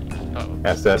 Right there. Oh.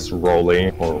 SS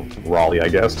Raleigh, or Raleigh, I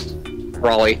guess.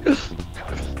 Raleigh.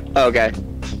 Okay.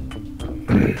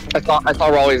 I saw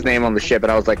Raleigh's name on the ship,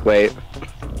 and I was like, wait.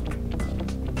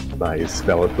 Nice,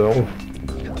 spell it though.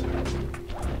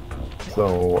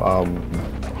 So,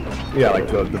 yeah, like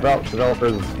the developers,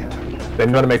 they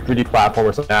know how to make 3D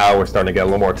platformers, so now we're starting to get a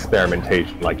little more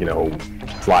experimentation, like, you know,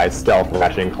 Sly Stealth,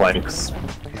 Ratchet and Clank's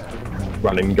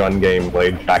running gun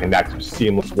gameplay, Jack and Daxter's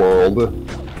Seamless World.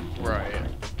 Right.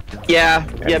 Yeah,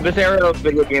 this era of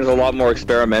video games is a lot more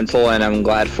experimental, and I'm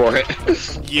glad for it.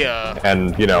 Yeah.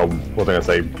 And, you know, what was I gonna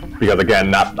say? Because again,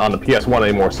 not on the PS1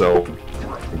 anymore, so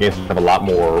The games have a lot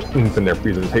more oomph in their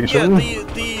presentation. Yeah,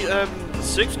 the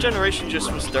 6th generation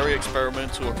just was very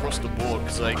experimental across the board,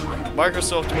 because like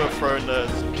Microsoft were throwing the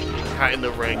hat in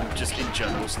the ring just in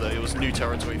general, so that it was new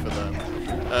territory for them.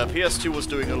 PS2 was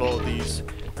doing a lot of these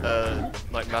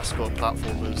like mascot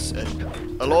platformers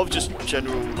and a lot of just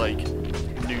general like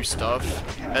new stuff,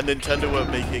 and Nintendo were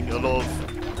making a lot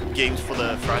of games for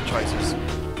their franchises,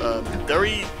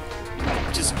 very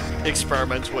just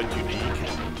experimental and unique.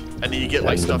 And then you get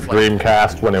like stuff like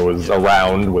Dreamcast, when it was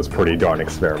around, was pretty darn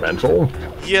experimental.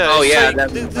 Yeah. Oh yeah, like,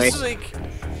 definitely. This is like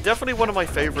definitely one of my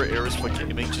favorite eras for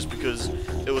gaming, just because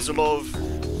it was a lot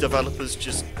of developers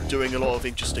just doing a lot of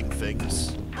interesting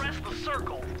things. Press the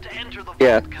circle to enter the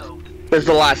Yeah. vault code. This is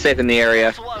the last safe in the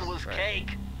area. This one was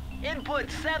cake.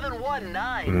 Input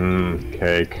 719.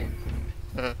 Cake.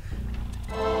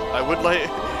 I would like.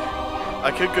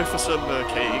 I could go for some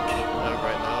cake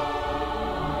right now.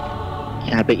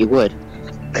 Yeah, I bet you would.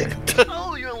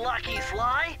 Oh, you're lucky,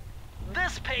 Sly.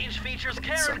 This page features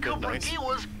Karen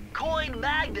Cooper-Giwa's coin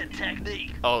magnet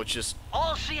technique. Oh, just.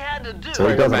 All she had to do So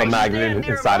he does have a was magnet stand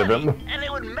near inside of money, him. and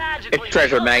it would magically It's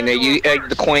treasure jump magnet. into You a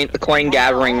the person. coin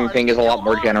gathering thing is a lot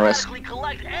more generous. Automatically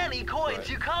collect any coins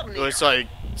you come near. It's like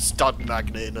stud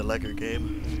magnet in a Lego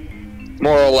game.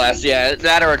 More or less, yeah.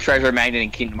 That or a treasure magnet in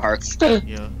Kingdom Hearts.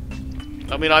 Yeah.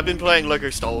 I mean, I've been playing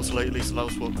Lego Star Wars lately, so that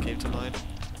was what came to mind.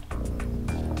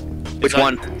 Which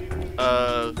one?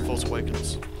 Force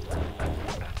Awakens.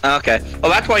 Okay.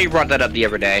 Well, that's why you brought that up the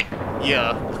other day.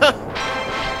 Yeah.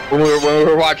 when we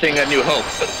were watching A New Hope.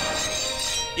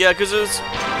 Yeah, because it was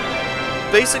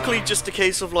basically just a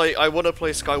case of like, I want to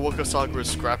play Skywalker Saga as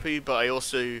Scrappy, but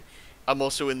I'm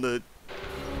also in the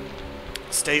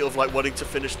state of like wanting to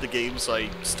finish the games I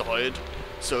started.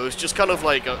 So it's just kind of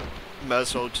like, might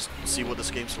as well just see what this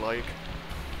game's like.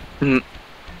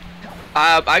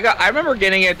 I remember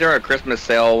getting it during a Christmas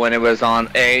sale when it was on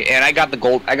and I got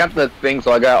the thing,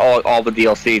 so I got all the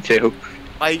DLC too.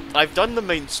 I've done the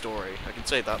main story, I can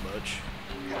say that much.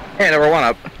 Hey, number one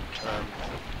up.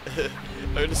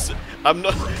 I'm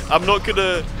not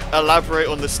gonna elaborate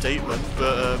on the statement,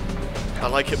 but I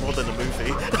like it more than the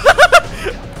movie.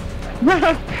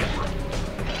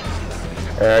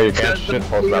 You can't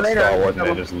shitpost about Star Wars and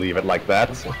then just leave it like that.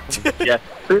 Yeah.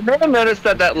 Did you ever notice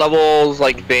that level's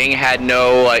like thing had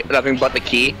nothing but the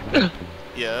key?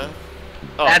 Yeah.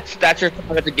 Oh. That's your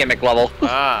gimmick level.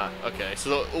 Ah, okay.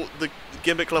 So the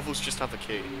gimmick levels just have a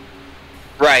key.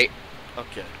 Right.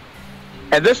 Okay.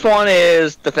 And this one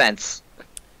is defense.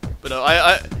 But no,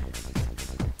 I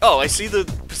see the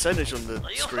percentage on the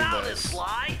You screen found there. it,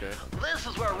 Sly. Okay. This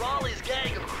is where Raleigh's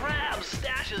gang of crabs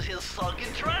stashes his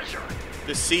sunken treasure.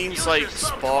 This seems Use like your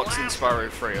sub to Sparks blast inspiring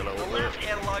Frey a The little bit. left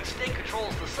analog stick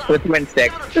controls the sun. With twin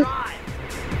stick. Give it a try.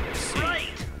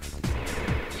 Great.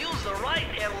 Use the right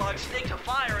analog stick to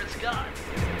fire its gun.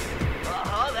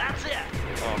 That's it.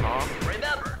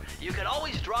 Remember, you can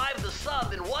always drive the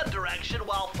sub in one direction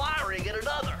while firing in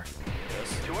another.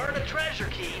 Yes. To earn a treasure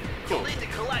key, Cool. you'll need to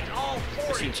collect all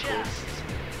 40 seems cool. chests.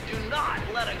 Do not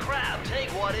let a crab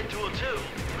take one into a tube.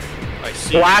 I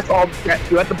see. Blast all the chests.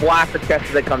 You have to blast the chests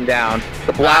as they come down.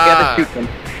 The blast, you have to shoot them.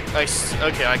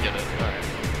 Okay, I get it.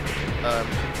 Alright.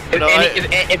 If, no,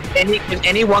 if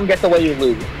anyone gets away, you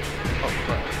lose. Oh,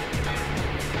 crap.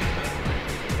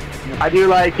 I do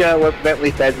like what Bentley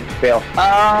says is fail.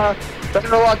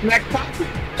 Better luck next time.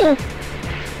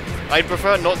 I'd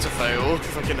prefer not to fail,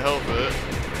 if I can help it.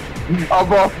 Oh,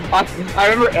 bro, I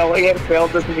remember Elliot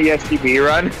failed this in the STB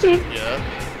run. Yeah.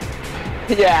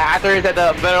 Yeah, after he said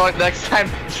the better luck next time,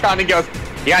 Johnny goes,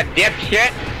 "Yeah,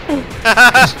 dipshit."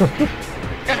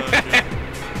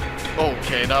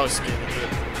 Okay, now it's getting a bit...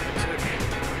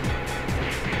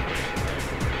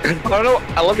 I don't know,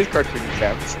 I love these cartoon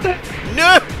sounds.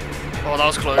 No! Oh, that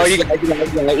was close. Oh, you got it,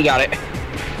 you got it. Oh,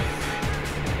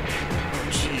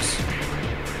 jeez.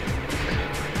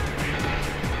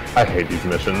 I hate these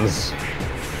missions.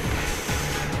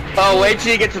 Oh, wait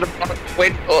till you get to the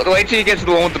wait till you get to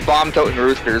the one with the bomb-toting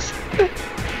roosters.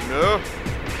 No.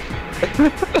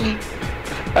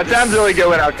 That sounds really good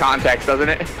without context, doesn't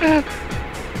it?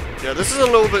 Yeah, this is a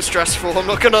little bit stressful, I'm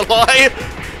not gonna lie.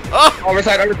 Oh!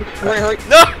 Overside, hurry.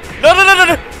 No! No!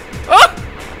 Oh!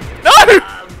 No!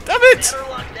 Damn it! Better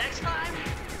luck next time.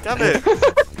 Damn it!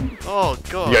 Oh,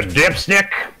 God. You dipstick!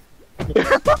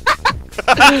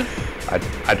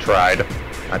 I tried.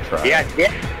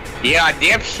 Yeah,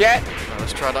 dipshit. Now,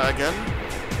 let's try that again.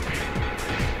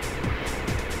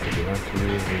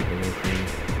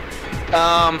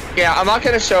 Yeah, I'm not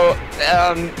gonna show,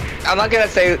 I'm not gonna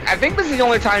say, I think this is the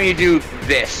only time you do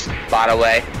this, by the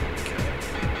way.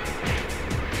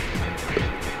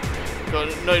 God,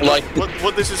 no, Like-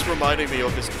 what this is reminding me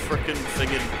of is the frickin' thing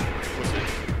in, was it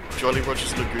Jolly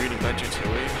Roger's Lagoon in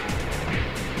Banjo-Tooie?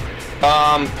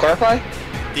 Clarify?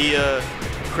 The,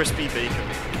 crispy bacon.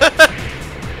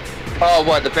 Oh,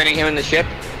 what, defending him in the ship?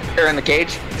 Or in the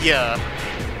cage? Yeah.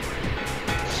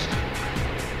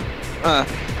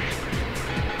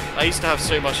 I used to have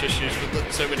so many issues with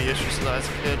that as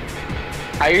a kid.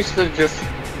 I used to just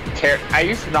I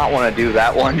used to not want to do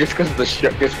that one just because of the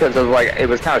ship, just because of like it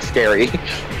was kind of scary.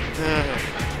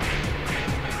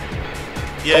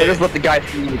 Yeah. I just let the guy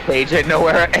see the cage hit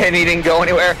nowhere and he didn't go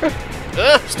anywhere.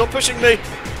 Stop pushing me!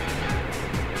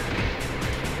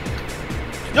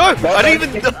 No,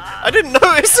 I didn't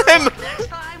notice him.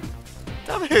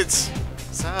 Damn it!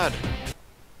 Sad.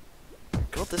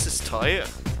 God, this is tight.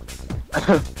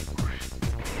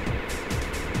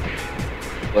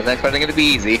 Wasn't expecting it to be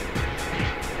easy.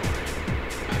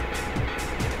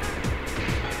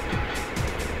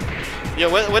 Yeah,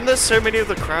 when there's so many of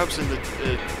the crabs in the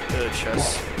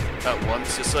chest at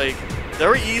once, it's like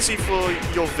very easy for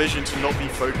your vision to not be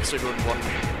focusing on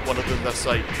one of them that's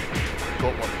like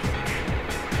got one.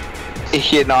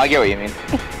 Yeah, no, I get what you mean.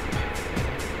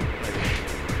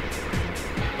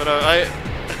 But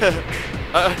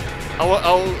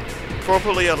I'll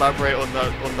properly elaborate on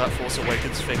that Force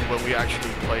Awakens thing when we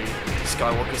actually play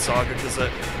Skywalker Saga, because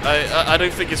I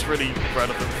don't think it's really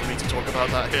relevant for me to talk about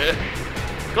that here.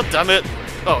 God damn it!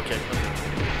 Oh, okay.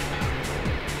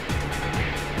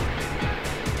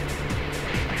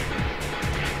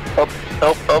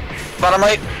 Oh, bottom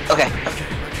right. Okay.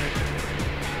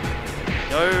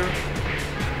 No.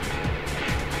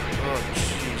 Oh,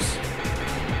 jeez.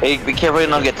 Hey, be careful you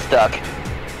don't get stuck.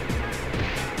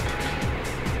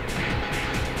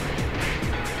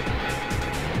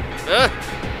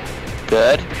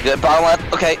 Good. Bottom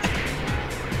left. Okay.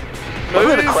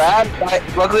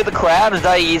 Luckily the crabs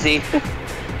die easy.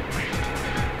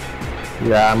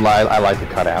 Yeah, I like to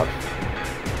cut out.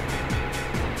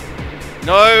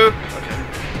 No.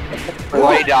 Okay.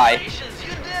 Why you die? You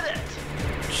did it.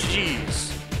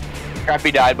 Jeez.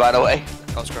 Scrappy died, by the way.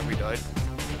 Oh, Scrappy died.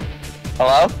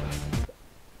 Hello?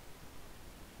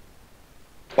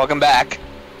 Welcome back.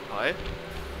 Hi.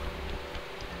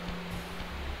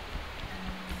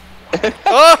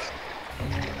 Ah!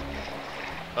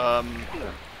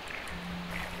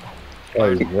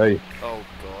 Hey. Oh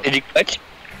god. Did you glitch?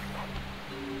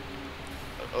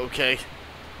 Okay.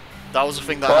 That was a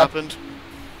thing that What? happened.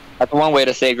 That's one way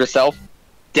to save yourself.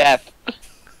 Death.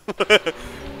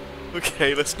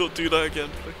 Okay, let's not do that again,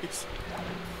 please.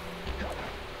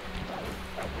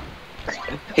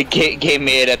 It gave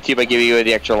me it too by giving you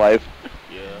the extra life.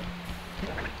 Yeah.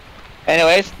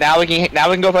 Anyways, now we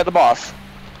can go fight the boss.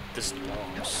 This is the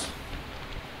boss.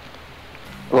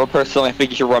 Well, personally, I think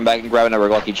you should run back and grab another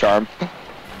Lucky Charm.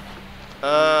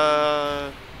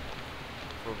 Probably.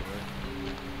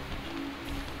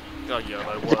 Oh yeah,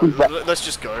 no, what? Let's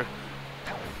just go.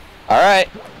 Alright.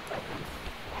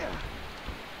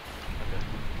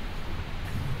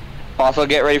 Also,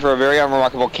 get ready for a very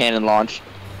unremarkable cannon launch.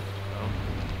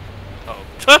 Oh.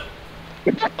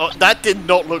 Oh, that did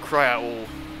not look right at all.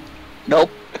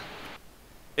 Nope.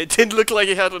 It didn't look like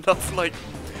he had enough, like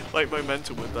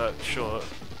momentum with that shot.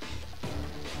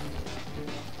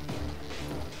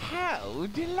 How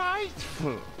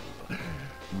delightful!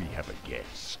 We have a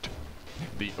guest.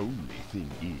 The only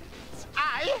thing is,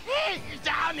 I hate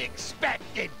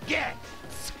unexpected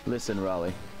guests! Listen,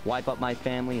 Raleigh. Wipe up my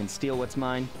family and steal what's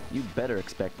mine? You'd better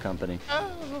expect company.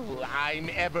 Oh, I'm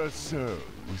ever so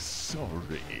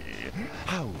sorry.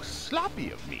 How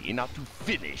sloppy of me not to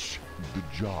finish the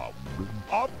job.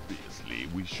 Obviously,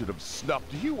 we should have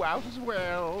snuffed you out as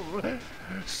well.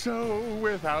 So,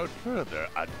 without further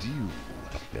ado,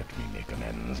 let me make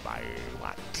amends by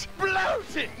what?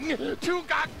 Bloating to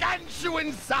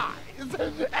gargantuan size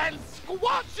and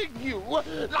squashing you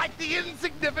like the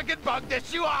insignificant bug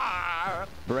that you are!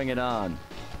 Bring it on.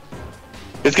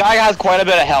 This guy has quite a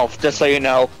bit of health, just so you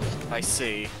know. I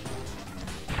see.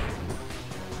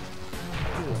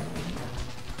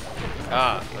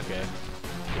 Ah, okay.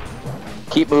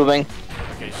 Keep moving.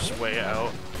 Okay, just wait it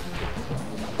out.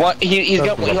 What? He'll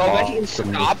eventually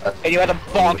stop, and you have to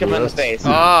bonk him in the face.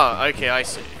 Ah, okay, I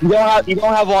see. You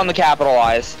don't have long to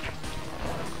capitalize.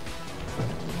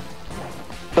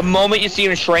 The moment you see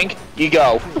him shrink, you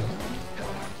go.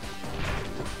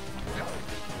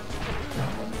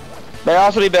 Might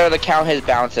also be better to count his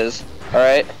bounces. All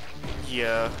right.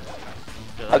 Yeah.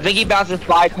 I think he bounces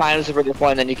 5 times for this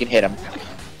one, and then you can hit him.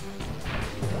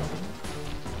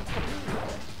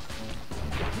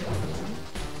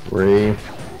 Three,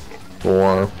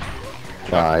 4,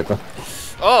 5.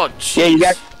 Oh, jeez.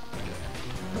 Yeah,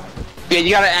 Yeah,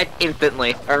 you gotta act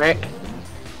instantly, alright?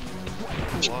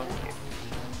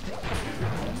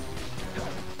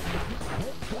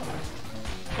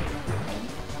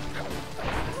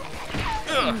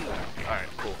 Alright,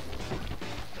 cool.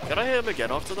 Can I hit him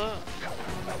again after that?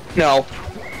 No.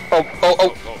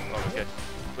 Oh, Okay.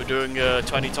 We're doing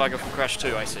Tiny Tiger from Crash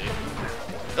 2, I see.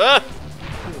 Ah!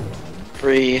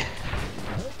 3,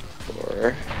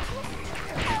 4.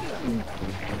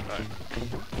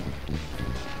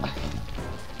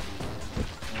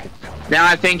 Now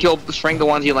I think you'll shrink the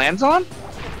ones he lands on?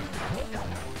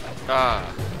 Ah.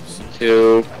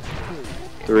 2,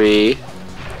 3,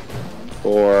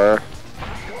 4.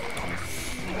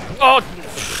 Oh!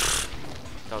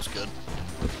 That was good.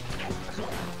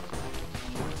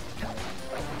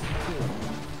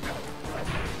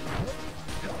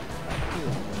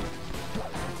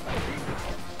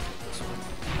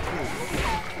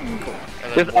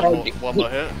 And then one more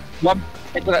hit.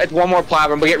 It's one more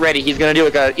platform, but get ready. He's gonna do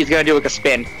like a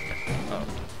spin. Oh.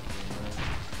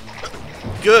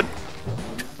 Good.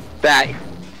 That.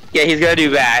 Yeah, he's gonna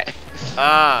do that.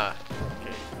 Ah.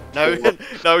 Okay.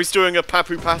 Now he's doing a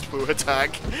papu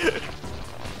attack.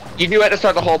 You do have to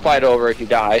start the whole fight over if you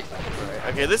die. Right.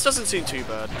 Okay, this doesn't seem too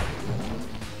bad.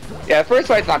 Yeah, the first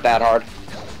fight's not that hard.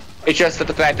 It's just that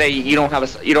the fact that you don't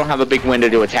have a big window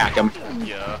to attack him.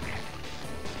 Yeah.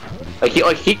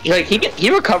 He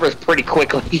recovers pretty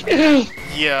quickly.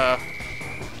 Yeah.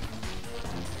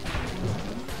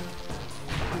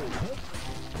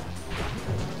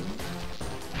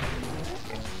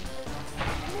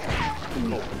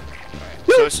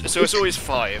 So it's always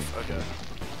 5. Okay.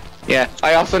 Yeah,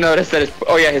 I also noticed that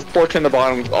his portrait in the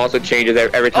bottom also changes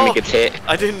every time he gets hit.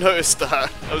 I didn't notice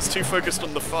that. I was too focused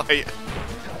on the fight.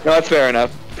 No, that's fair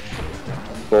enough.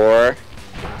 4.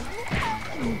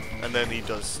 And then he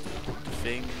does the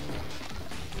thing.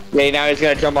 Yeah, now he's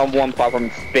gonna jump on one platform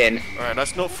and spin. Alright,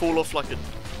 let's not fall off like a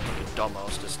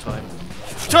dumbass this time.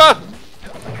 Ah!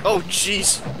 Oh,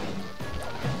 jeez.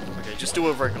 Okay, just do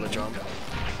a regular jump.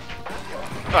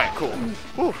 Alright, cool.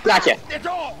 Woo. Gotcha.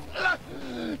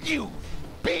 You've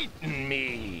beaten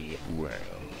me. Well,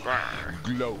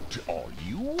 gloat all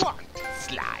you want,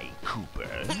 Sly Cooper.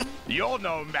 You're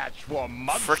no match for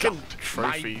Frickin' Mudshot,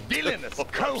 trophy. my villainous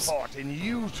cohort in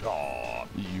Utah.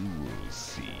 You will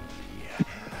see.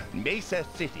 Mesa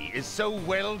City is so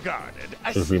well guarded,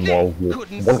 a snake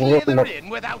couldn't slither in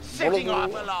without setting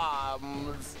off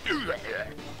alarms.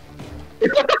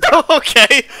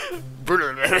 Okay.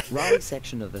 Raleigh's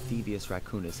section of the Thievius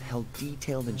Raccoonus held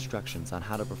detailed instructions on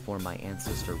how to perform my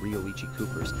ancestor Ryoichi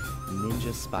Cooper's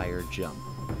Ninja Spire Jump.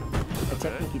 A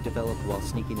technique he developed while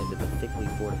sneaking into the thickly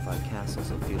fortified castles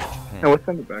of feudal Japan. what's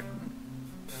on the back?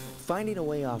 Finding a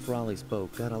way off Raleigh's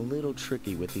boat got a little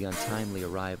tricky with the untimely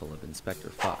arrival of Inspector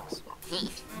Fox,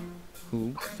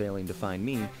 who, failing to find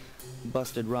me,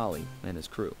 busted Raleigh and his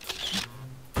crew.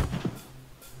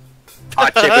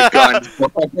 Hot chick with guns.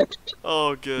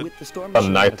 Oh, good. With the storm A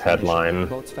nice headline.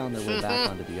 boats found their way back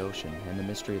onto the ocean, and the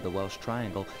mystery of the Welsh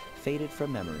Triangle faded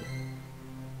from memory.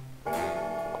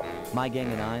 My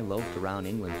gang and I loafed around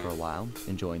England for a while,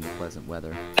 enjoying the pleasant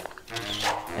weather,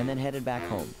 and then headed back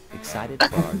home, excited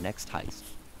for our next heist.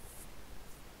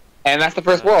 And that's the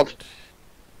first world.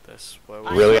 That's where we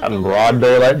Really out in broad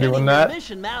daylight doing that?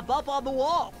 Mission map up on the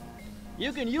wall.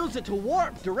 You can use it to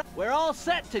warp direct. We're all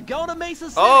set to go to Mesa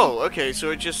City. Oh, okay, so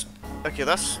it just... Okay,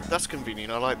 that's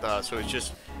convenient, I like that. So it's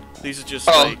just... These are just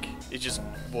like... It just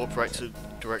warp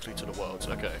directly to the worlds.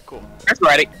 Okay, cool. That's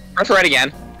right. That's right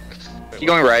again. Keep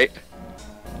going right.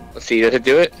 Let's see, does it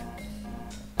do it?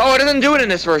 Oh, it doesn't do it in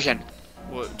this version.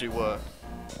 What, do what?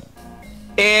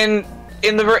 In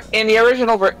the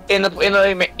original in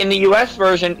the US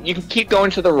version, you can keep going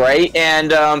to the right,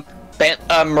 and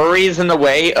Murray's in the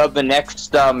way of the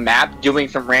next map doing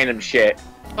some random shit.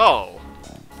 Oh.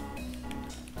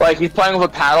 Like, he's playing with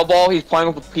a paddle ball, he's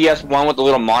playing with a PS1 with a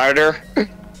little monitor.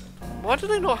 Why do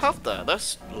they not have that?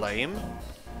 That's lame.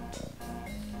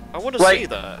 I want to see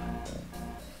that.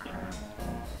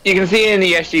 You can see it in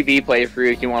the SGB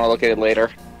playthrough if you want to look at it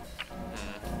later.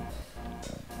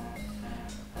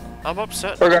 I'm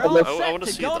upset. We're I all want set to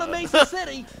to see go that. to Mesa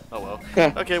City. Oh well.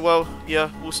 Yeah. Okay, well,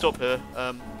 yeah, we'll stop here.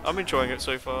 I'm enjoying it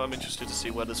so far. I'm interested to see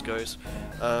where this goes.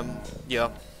 Yeah.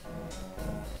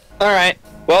 Alright.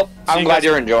 Well, I'm glad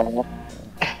you're enjoying it.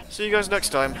 See you guys next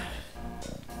time.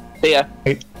 See ya.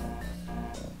 Hey.